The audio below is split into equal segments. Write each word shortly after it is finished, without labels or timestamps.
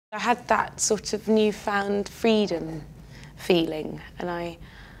I had that sort of newfound freedom feeling, and I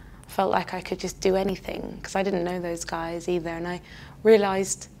felt like I could just do anything because I didn't know those guys either, and I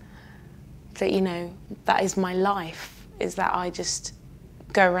realised that, you know, that is my life, is that I just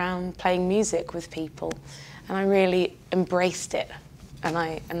go around playing music with people, and I really embraced it, and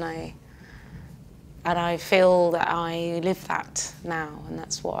I feel that I live that now, and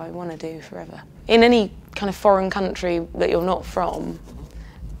that's what I want to do forever. In any kind of foreign country that you're not from,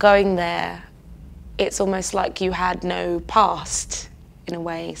 going there, it's almost like you had no past in a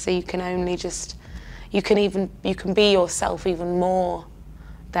way, so you can only just, you can be yourself even more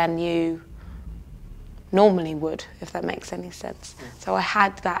than you normally would, if that makes any sense. So I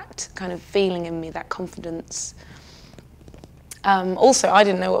had that kind of feeling in me, that confidence. Also, I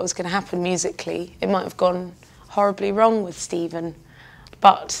didn't know what was going to happen musically. It might have gone horribly wrong with Stephen,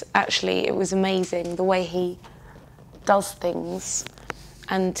 but actually it was amazing the way he does things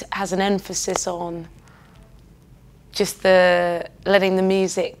and has an emphasis on just letting the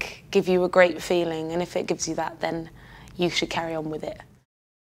music give you a great feeling, and if it gives you that, then you should carry on with it.